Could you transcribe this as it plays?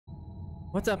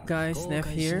What's up, guys? Neff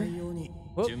here.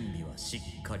 Whoop.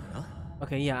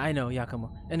 Okay, yeah, I know. Yeah, come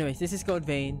on. Anyways, this is Code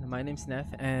Vein. My name's Neff,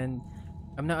 and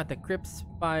I'm now at the Crypt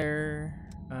Spire.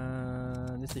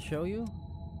 Just to show you,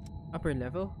 upper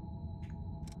level.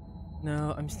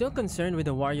 Now, I'm still concerned with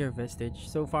the Warrior Vestige.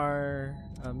 So far,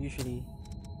 usually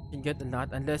you can get a lot,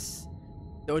 unless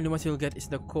the only ones you'll get is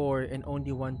the core and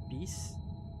only one piece.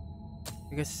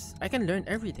 Because I can learn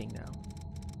everything now.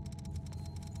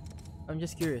 I'm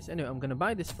just curious. Anyway, I'm gonna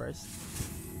buy this first.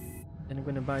 And I'm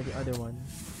gonna buy the other one.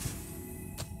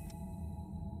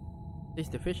 It's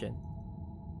deficient.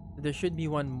 There should be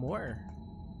one more.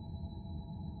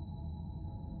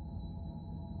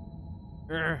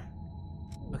 Urgh.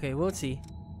 Okay, we'll see.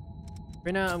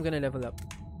 For now, I'm gonna level up.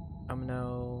 I'm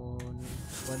now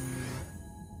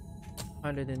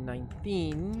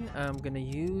 119. I'm gonna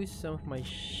use some of my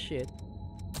shit.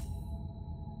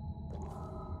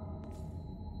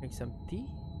 Make some tea.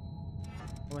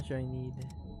 How much do I need?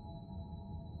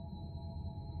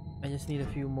 I just need a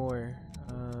few more.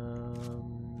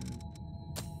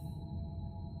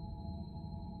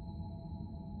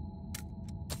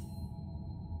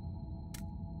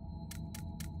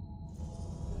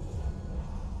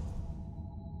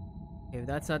 If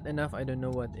that's not enough, I don't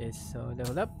know what is. So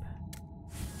level up.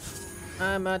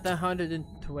 I'm at 120.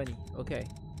 Okay,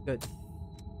 good.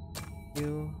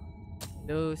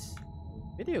 Those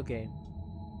video game.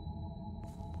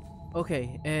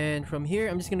 Okay, and from here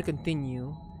I'm just gonna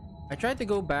continue. I tried to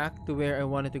go back to where I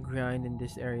wanted to grind in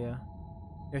this area.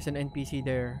 There's an NPC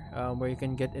there where you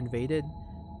can get invaded.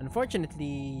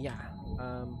 Unfortunately, yeah,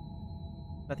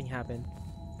 nothing happened.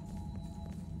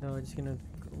 So I'm just gonna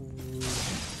go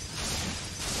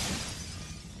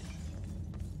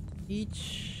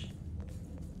each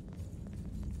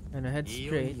and I head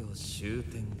straight. I'm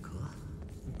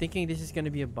thinking this is gonna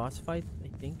be a boss fight, I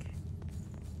think.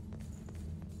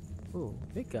 Oh,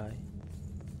 big guy.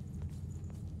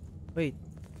 Wait.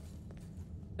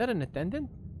 Is that an attendant?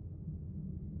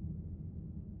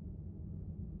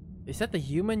 Is that the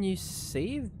human you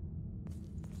saved?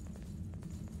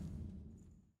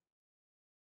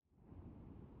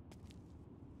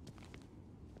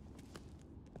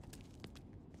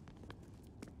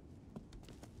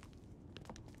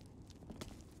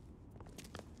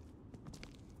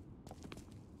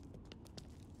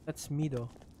 That's me though.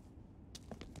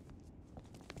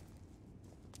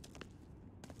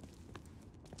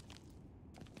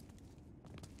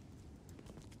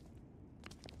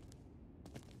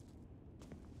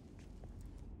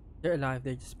 They're alive,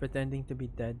 they're just pretending to be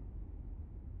dead.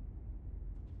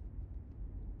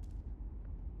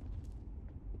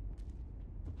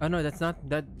 Oh no, that's not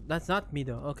me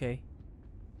though. Okay.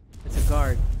 It's a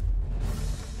guard.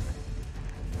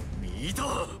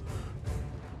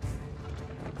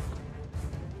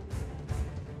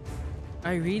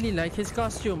 I really like his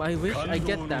costume. I wish I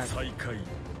get that.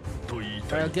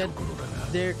 Or I'll get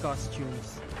their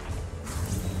costumes.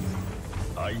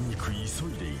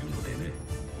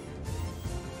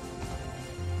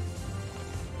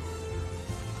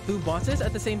 Two bosses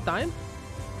at the same time?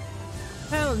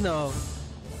 Hell no.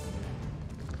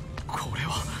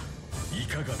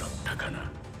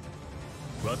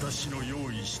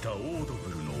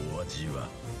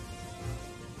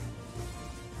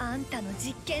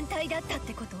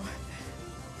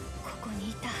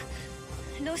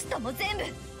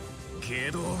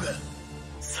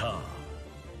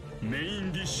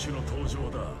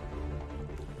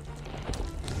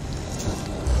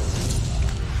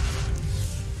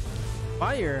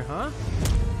 Fire, huh?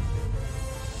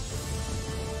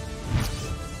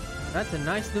 That's a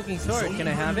nice looking sword. Can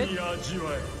I have it?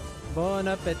 Bon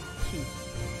appetit.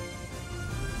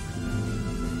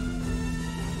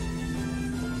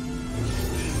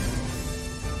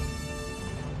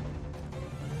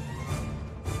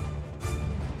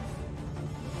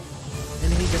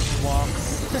 And he just walks.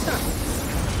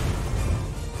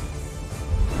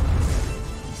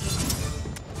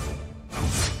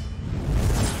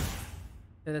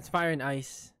 That's fire and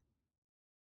ice.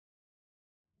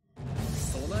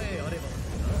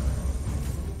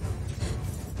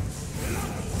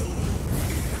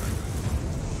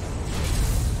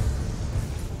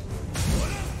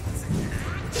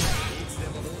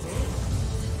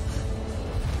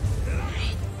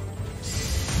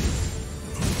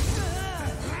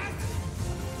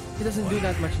 He doesn't do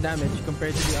that much damage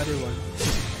compared to the other one.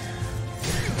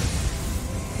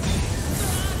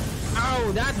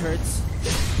 Ow, that hurts.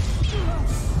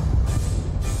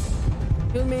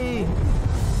 Kill me!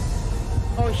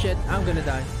 Oh shit, I'm gonna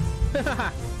die.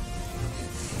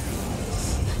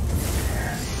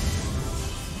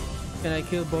 Can I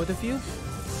kill both of you?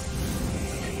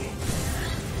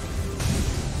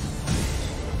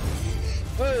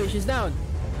 Oh, she's down.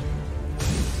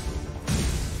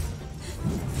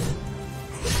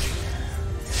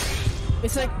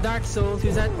 It's like Dark Souls.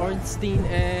 Who's that? Ornstein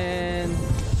and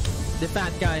the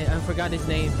fat guy. I forgot his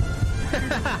name.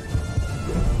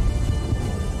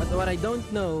 But what I don't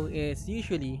know is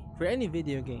usually for any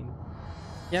video game,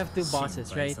 you have two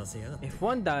bosses, right? If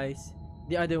one dies,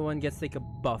 the other one gets like a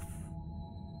buff.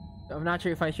 So I'm not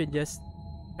sure if I should just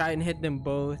try and hit them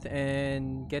both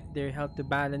and get their health to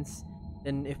balance.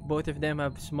 And if both of them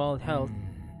have small health,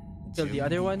 kill the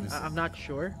other one. I'm not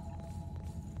sure.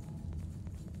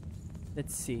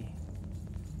 Let's see.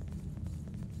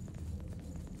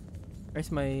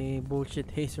 Where's my bullshit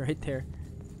haze right there?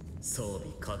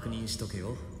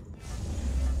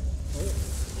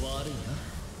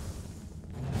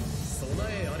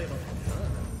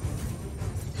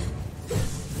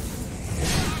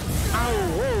 Ow!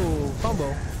 Whoa!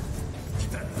 Combo.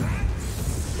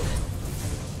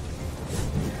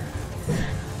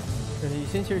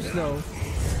 Since you're slow.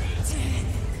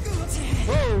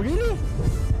 Whoa! Really?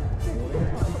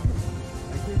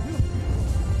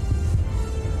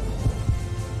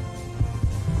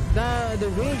 The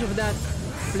range of that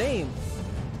flame.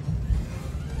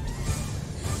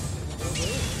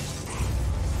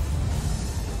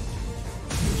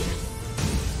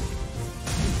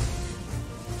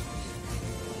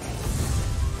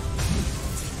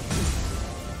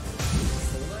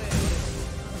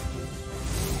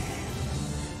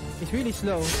 It's really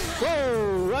slow.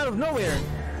 Whoa! Out of nowhere.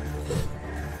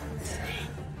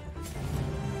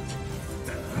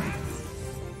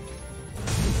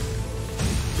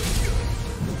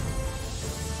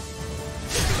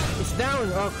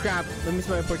 Down! Oh crap! I missed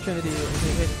my opportunity.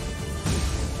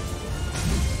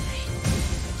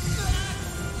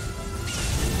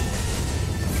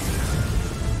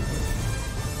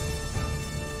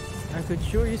 I could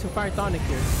sure use a fire tonic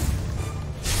here.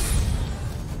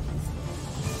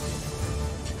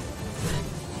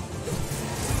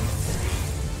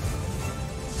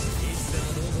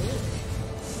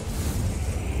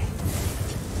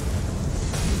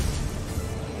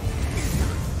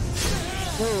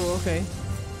 Oh, okay.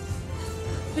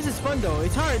 This is fun though.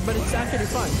 It's hard, but it's actually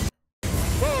fun.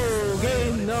 Whoa,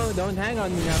 game! No, don't hang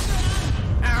on me now.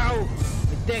 Ow!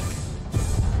 My dick.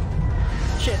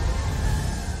 Shit.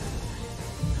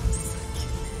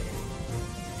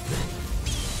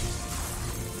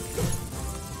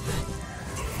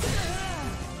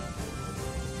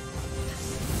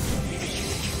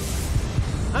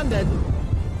 I'm dead.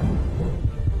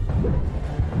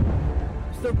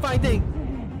 Still fighting.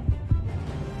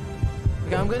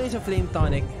 Okay, I'm gonna use a flame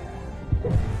tonic.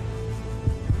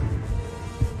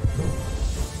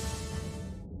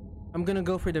 I'm gonna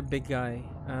go for the big guy.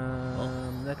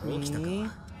 Let me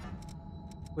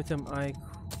put some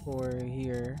core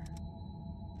here.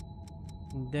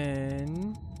 And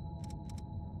then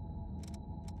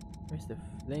where's the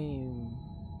flame?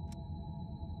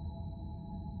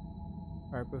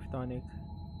 Fireproof tonic.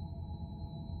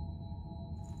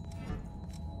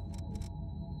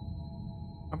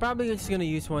 I'm probably just gonna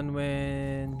use one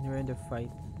when we're in the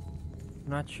fight. I'm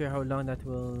not sure how long that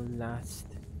will last.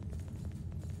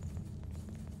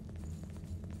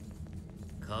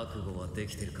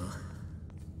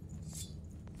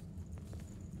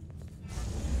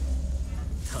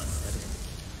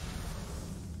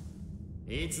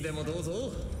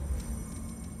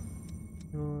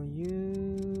 We'll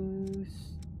use...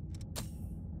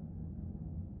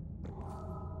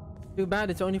 Too bad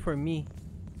it's only for me.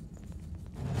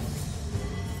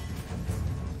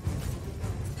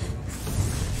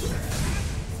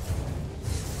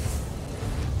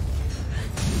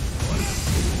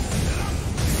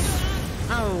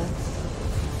 Ow!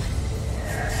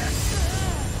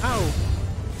 Ow!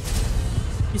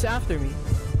 He's after me.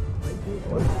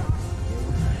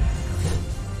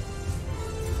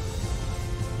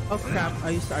 Oh crap, I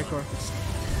used Arcor.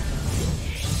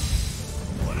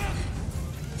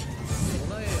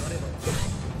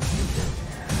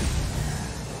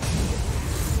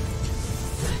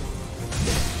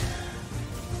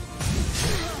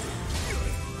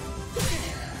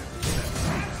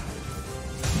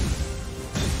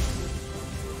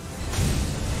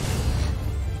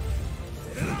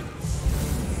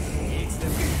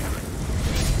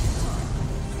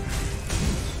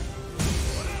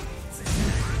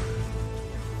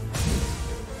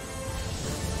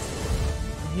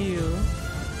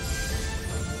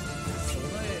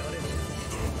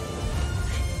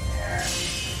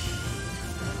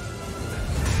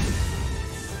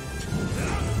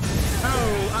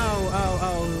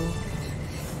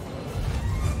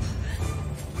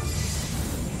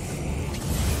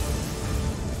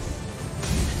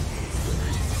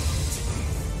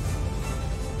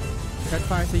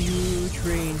 fires a huge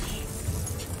range.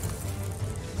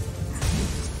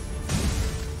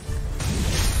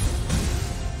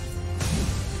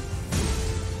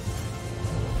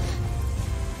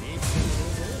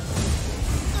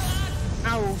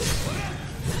 Ow!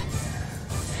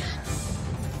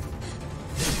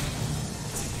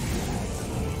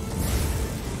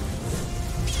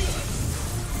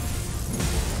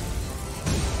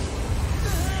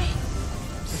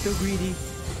 So greedy.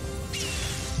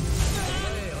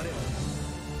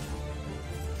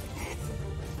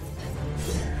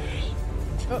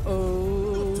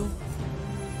 Uh-oh.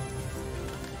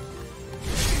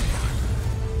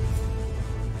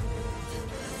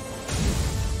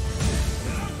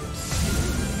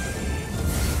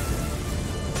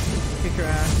 Kick her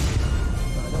ass.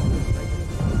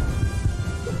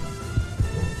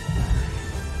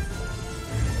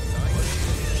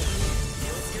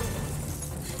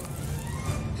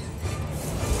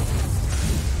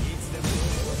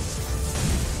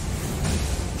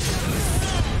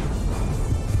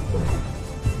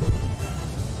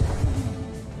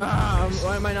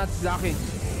 Why am I not blocking?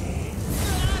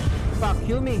 Fuck,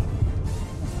 kill me.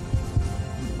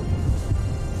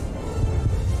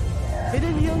 He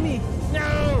didn't heal me.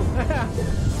 No! I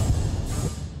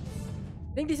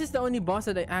think this is the only boss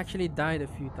that I actually died a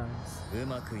few times.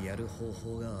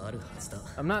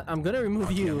 I'm gonna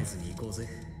remove you.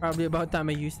 Probably about time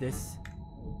I use this.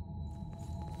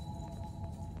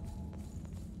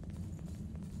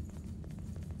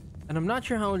 And I'm not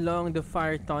sure how long the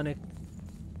fire tonic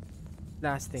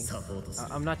lasting.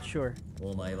 I'm not sure.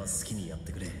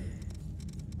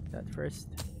 That first.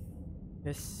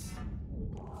 This.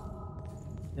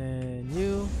 Then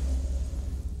you.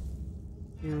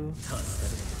 You.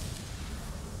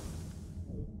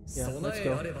 Yeah, let's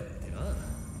go.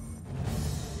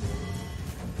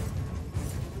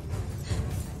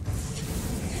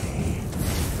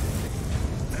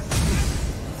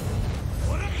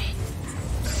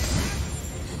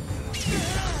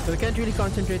 So we can't really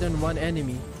concentrate on one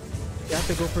enemy. You have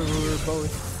to go for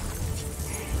both.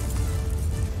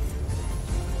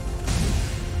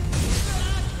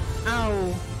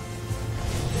 Ow!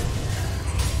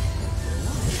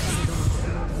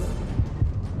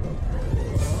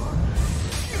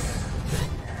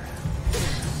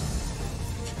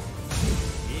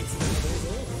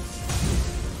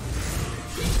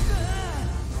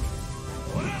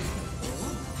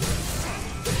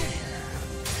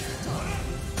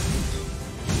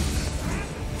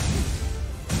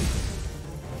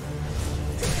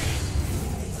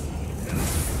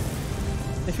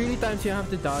 There's really times you have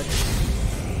to dodge.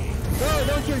 No,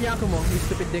 don't kill Yakumo, you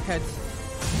stupid dickheads.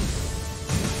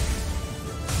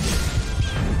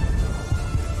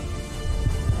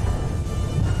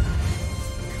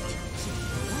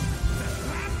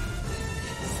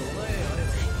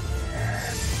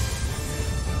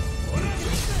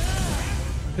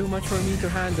 Too much for me to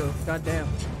handle, goddamn.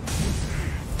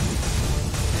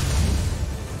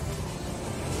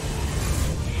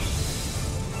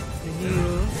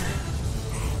 Heal.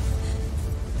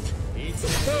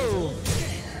 Go!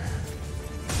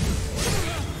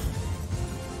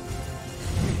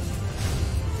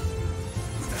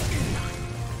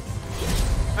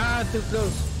 Ah, too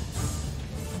close.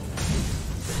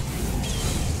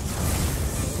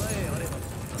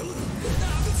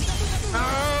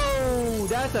 Oh,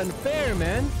 that's unfair,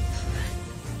 man.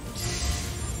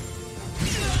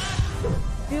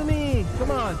 Heal me,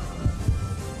 come on.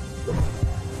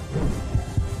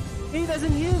 He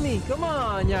doesn't heal me. Come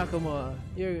on, Yakumo.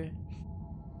 You're...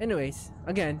 Anyways,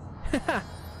 again. You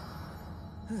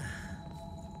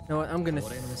know what? I'm gonna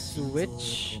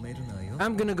switch.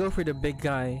 I'm gonna go for the big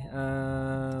guy.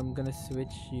 I'm gonna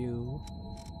switch you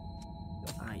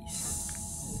to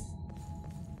ice.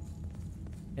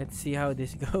 Let's see how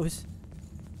this goes.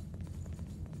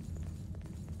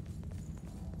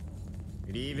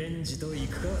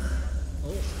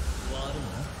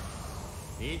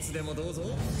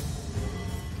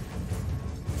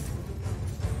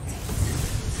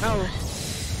 Oh,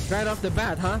 right off the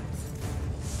bat, huh?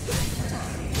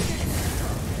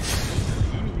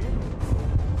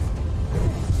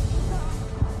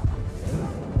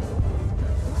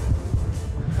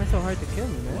 That's so hard to kill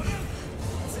me, man.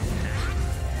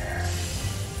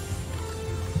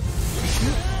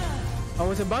 I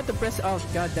was about to press out,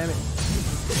 god damn it.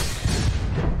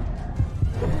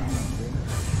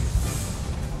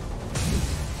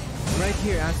 Right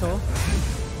here, asshole.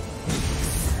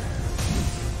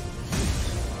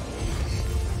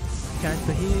 Chance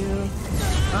to heal.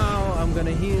 Oh, I'm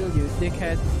gonna heal you,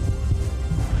 dickhead.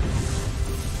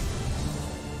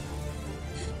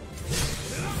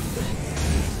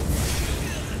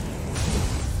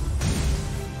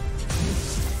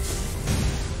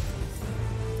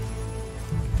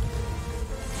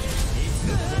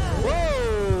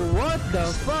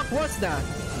 the fuck? What's that?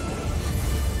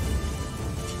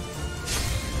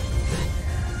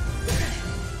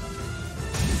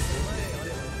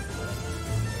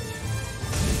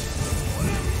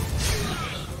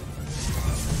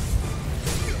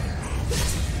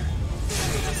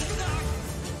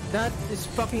 That is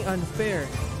fucking unfair.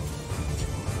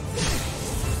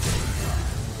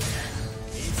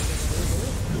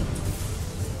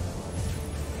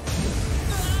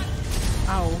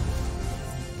 Ow.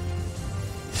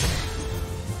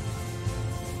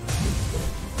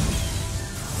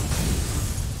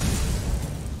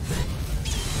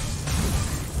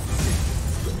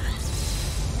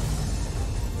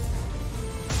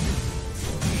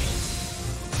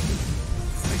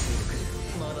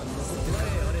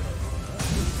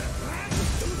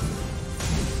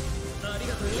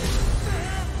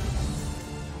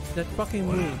 That fucking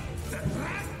move.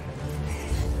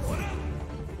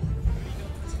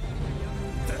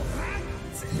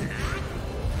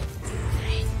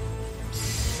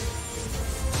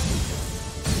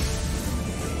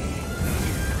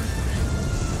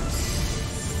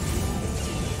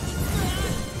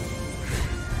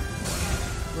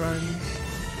 Run.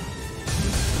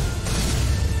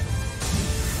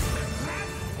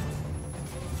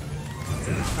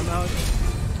 I'm out.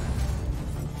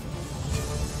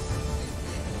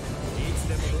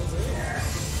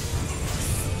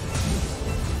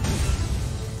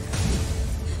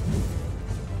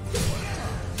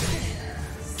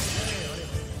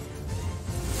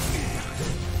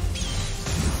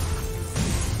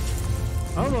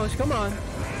 Almost, come on.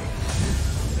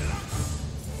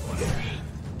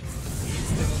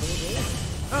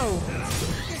 Oh.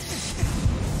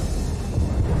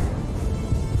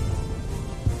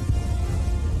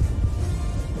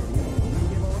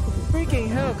 Freaking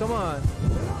hell, come on.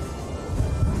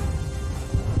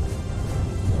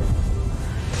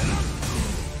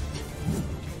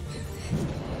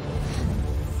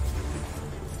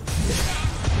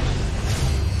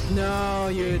 No,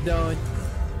 you don't.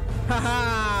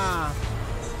 Haha!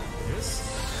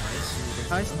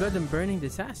 Ice blood and burning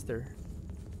disaster.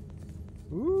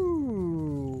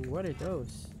 Ooh, what are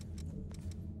those?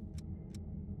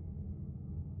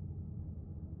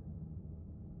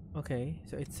 Okay,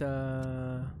 so it's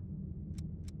a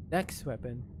Dex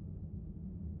weapon.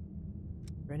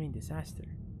 Burning disaster.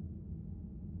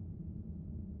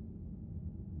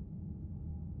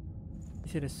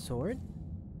 Is it a sword?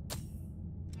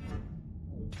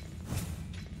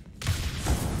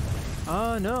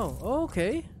 Oh no,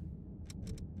 okay.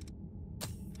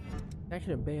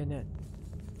 Actually a bayonet.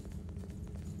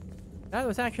 That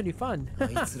was actually fun.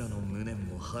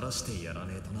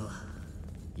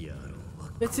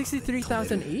 It's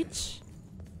 63,000 each?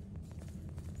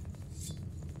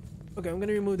 Okay, I'm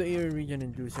gonna remove the ear region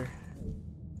inducer.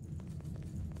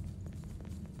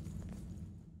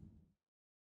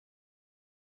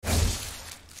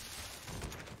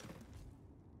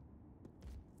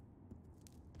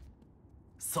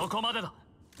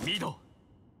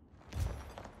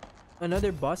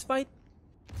 Another boss fight?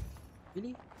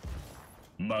 Really?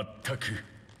 まったく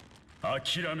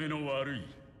諦めの悪い。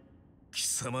貴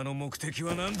様の目的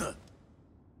は何だ？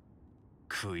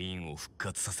クイーンを復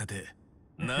活させて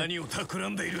何を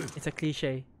企んでいる？ It's a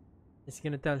cliche. It's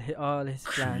gonna tell all his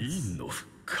plans. クイーンの復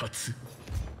活。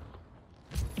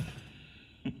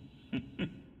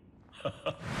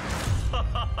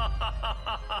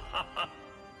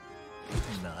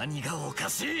何がおか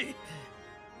しい？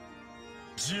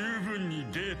十分に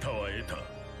データは得た。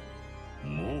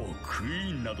もうクイ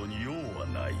ーンなどに用は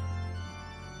ない。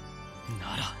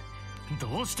なら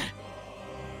どうして？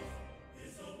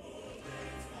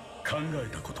考え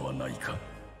たことはないか？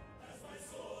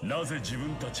なぜ自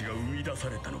分たちが生み出さ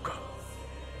れたのか？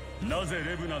なぜ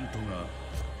レブナントが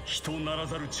人なら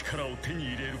ざる力を手に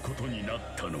入れることになっ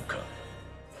たのか？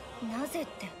なぜっ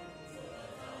て、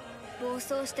暴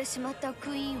走してしまった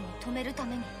クイーンを止めるた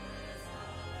めに。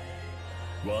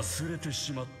忘れて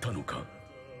しまったのか？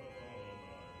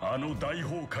あの大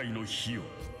崩壊の日を。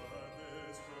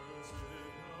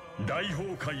大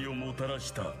崩壊をもたら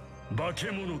した化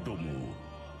け物ども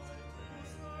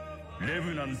を。レ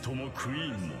ブナントもクイ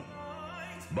ーンも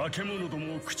化け物ど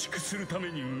もを駆逐するた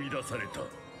めに生み出された。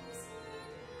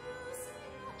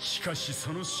しかし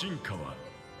その進化は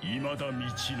未だ道半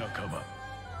ば。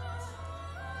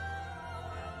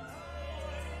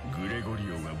グレゴリ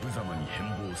オが無様に変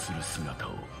貌する姿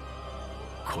を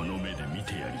この目で見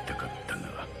てやりたかった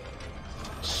が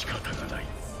仕方がない。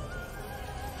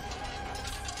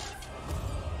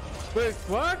Wait,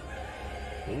 what?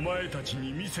 お前たち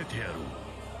に見せてやろう。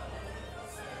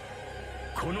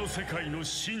この世界の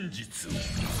真実を。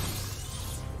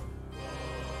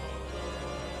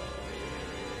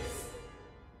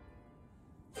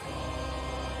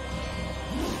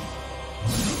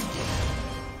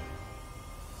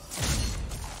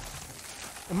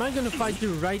Am I gonna fight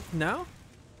you right now?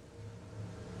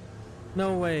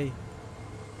 No way.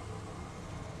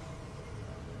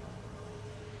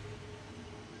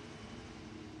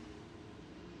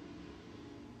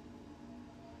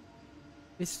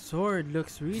 This sword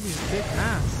looks really kick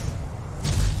ass.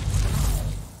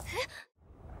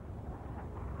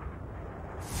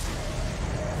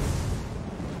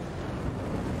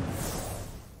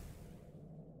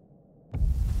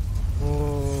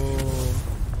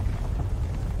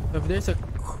 If there's a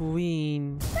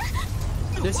queen,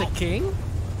 there's a king?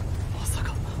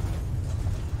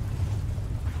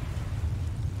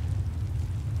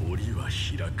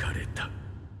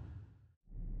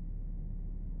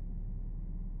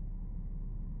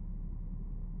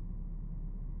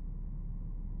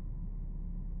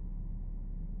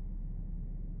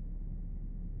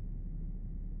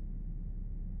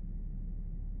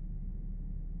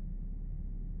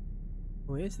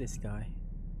 Who is this guy?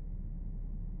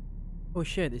 Oh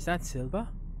shit, is that Silva?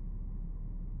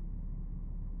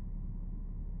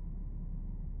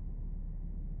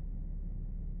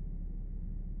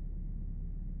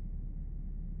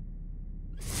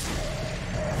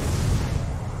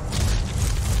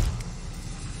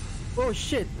 Oh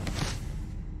shit!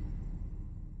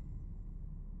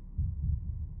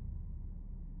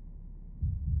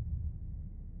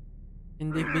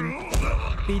 And they've been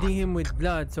feeding him with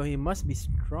blood, so he must be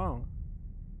strong.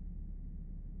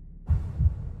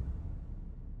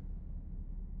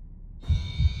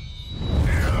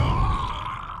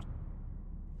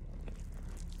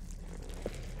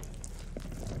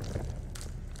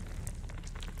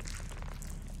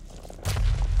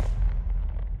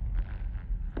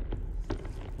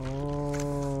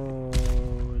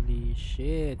 Holy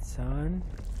shit, son.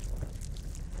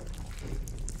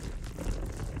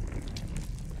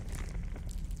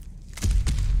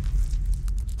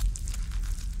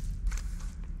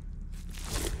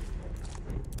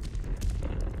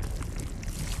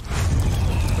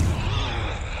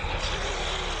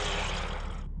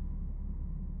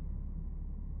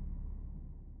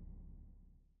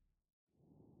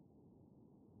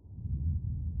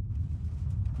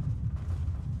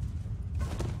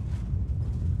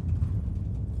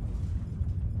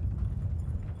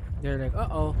 They're like,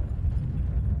 uh-oh.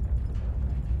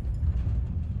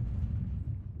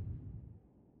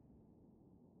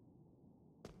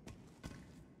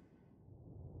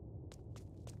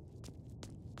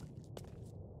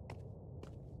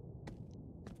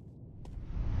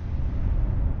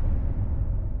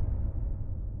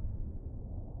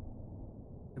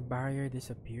 The barrier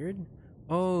disappeared?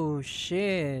 Oh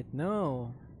shit,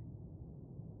 no.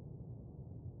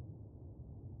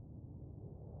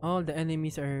 All the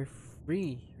enemies are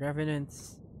free.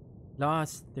 Revenants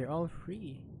lost. They're all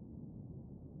free.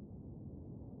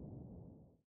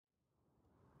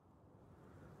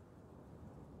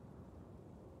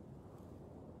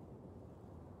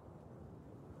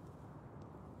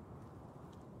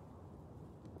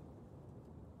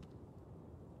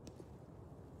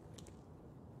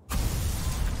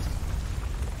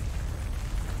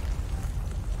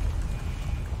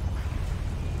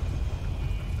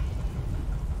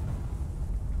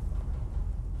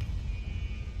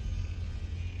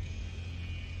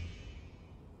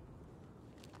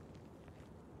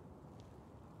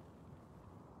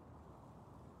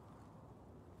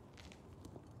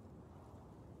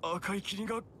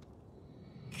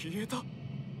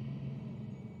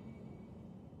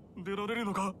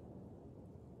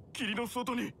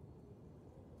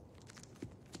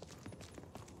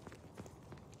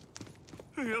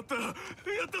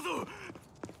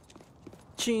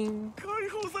 Ching.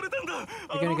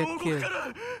 You're gonna get killed.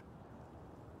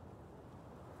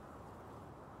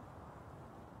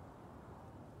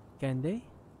 Can they?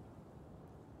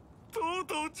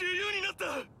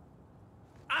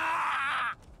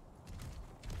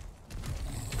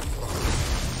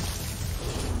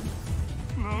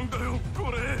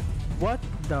 What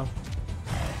the?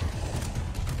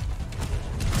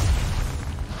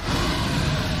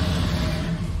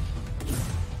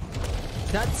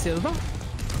 That Silva?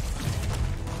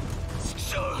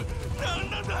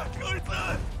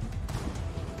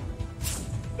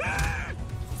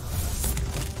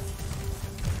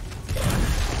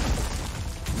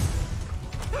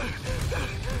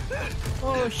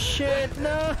 Oh shit,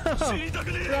 no!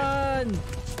 Run!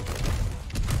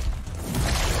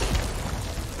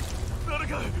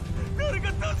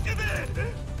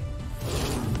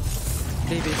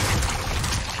 David.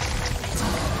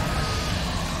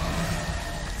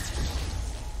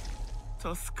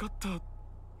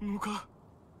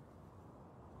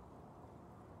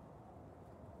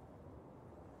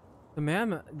 The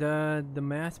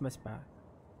miasma's back.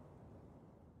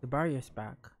 The barrier's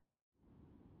back.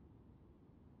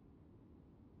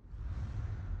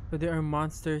 So there are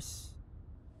monsters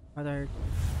that are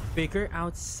bigger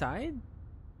outside?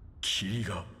 霧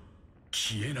が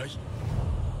消えない。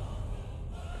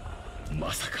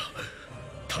まさか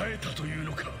耐えたという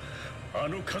のか、あ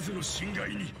の数の侵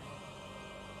害に。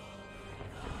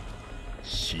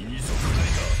死に損ない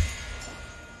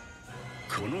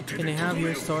だ。この手 Can で I と have どめ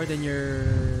your よ。 sword in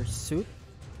your suit?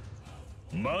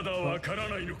 まだわから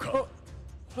ないのか。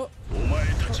 Oh. お前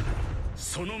たちも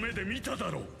その目で見ただ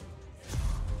ろう。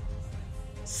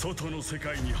外の世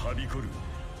界にはびこる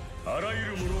あらゆ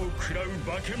るものを食らう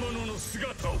化け物の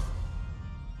姿を。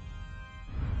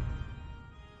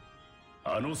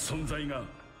あの存在が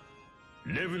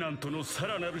レブナントのさ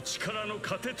らなる力の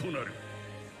糧となる。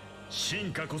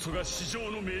進化こそが至上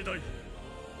の命題、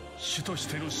主とし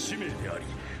ての使命であり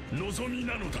望み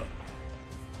なのだ。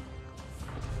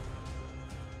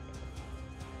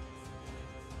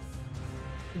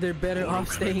 They're better off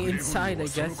staying inside, I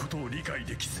その guess. ことを理解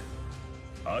できず、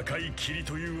赤い霧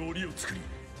という檻を作り、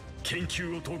研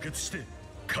究を凍結して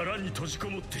殻に閉じこ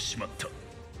もってしまった。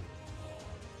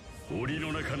檻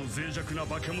の中の脆弱な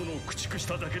化け物を駆逐し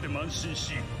ただけで慢心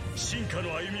し、進化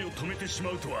の歩みを止めてし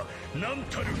まうとは何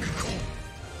たる愚行。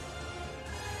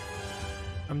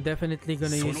 I'm definitely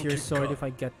gonna use your sword if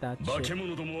I get that 化け shit.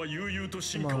 物どもは悠々と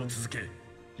進化を続け、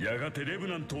やがてレブ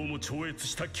ナントをも超越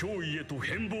した脅威へと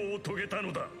変貌を遂げた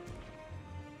のだ。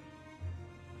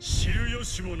知る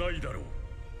由もないだろう。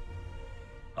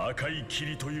赤い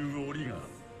霧という檻が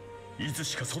いつ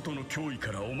しか外の脅威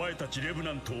からお前たちレブ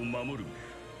ナントを守る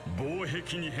防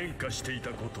壁に変化していた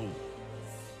ことを。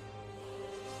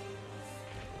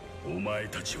お前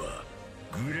たちは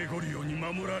グレゴリオに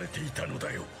守られていたの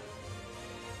だよ。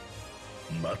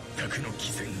全くの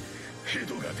偽善、ヘ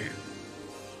ドが出る。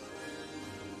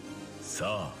さ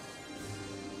あ、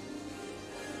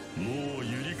もう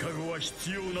ゆりかごは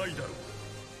必要ないだろう。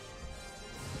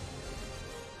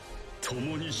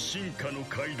共に進化の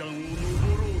階段を登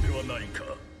ろうではないか。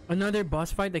 Another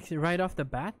boss fight like right off the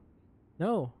bat?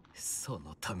 No. そ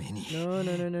のために No,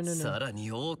 no, no, no, no, no. さら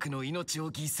に多くの命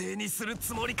を犠牲にする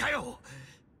つもりかよ。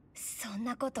そん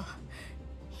なこと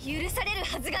許される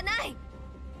はずがない。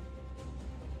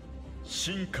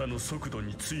進化の速度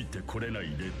についてこれない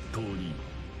列島に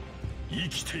生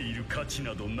きている価値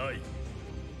などない。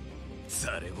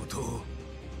ざれ言を必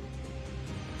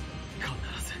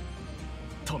ず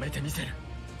止めてみせる。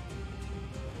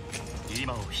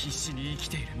今を必死に生き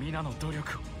ている皆の努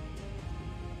力を、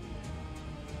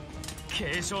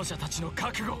継承者たちの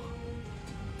覚悟を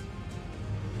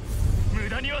無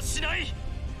駄にはしない。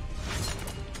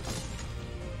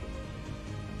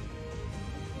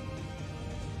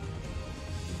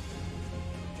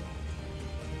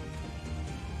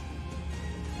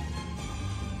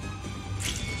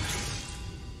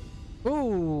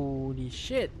Holy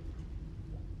shit.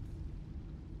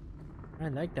 I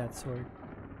like that sword.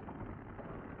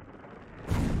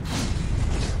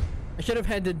 I should have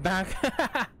headed back.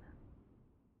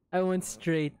 I went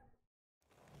straight.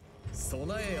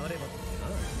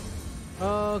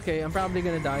 Okay, I'm probably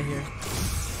gonna die here.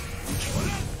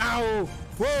 Ow!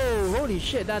 Whoa! Holy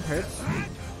shit, that hurts.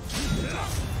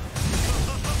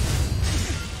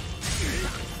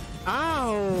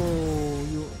 Ow!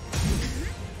 You...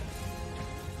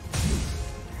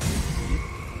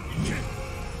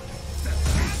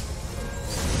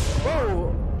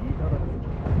 Whoa!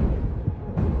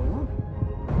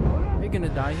 Are you gonna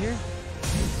die here?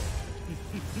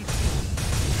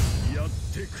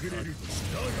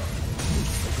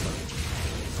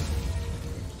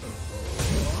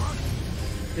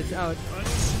 It's out.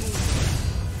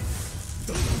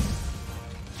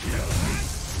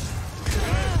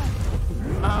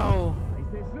 Ow!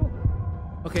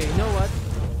 Okay, you know what?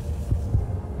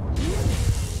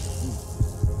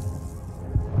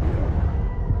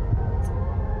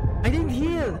 I didn't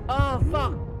heal! Oh,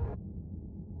 fuck!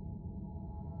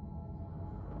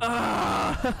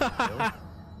 Ah!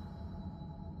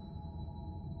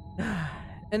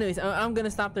 Anyways, I'm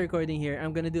gonna stop the recording here.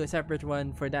 I'm gonna do a separate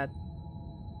one for that.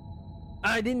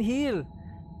 I didn't heal!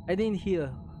 I didn't heal.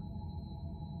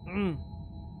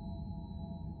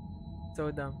 So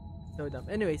dumb. So dumb.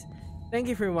 Anyways, thank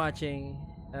you for watching.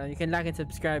 You can like and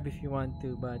subscribe if you want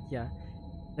to, but yeah.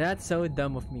 That's so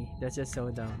dumb of me. That's just so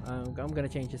dumb. I'm gonna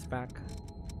change this back.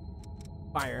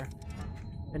 Fire.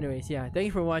 Anyways, yeah. Thank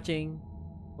you for watching.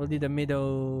 We'll do the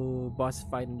middle boss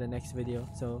fight in the next video.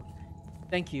 So,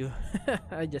 thank you.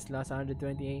 I just lost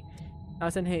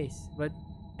 128,000 haze. But,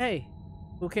 hey.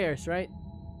 Who cares, right?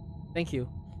 Thank you.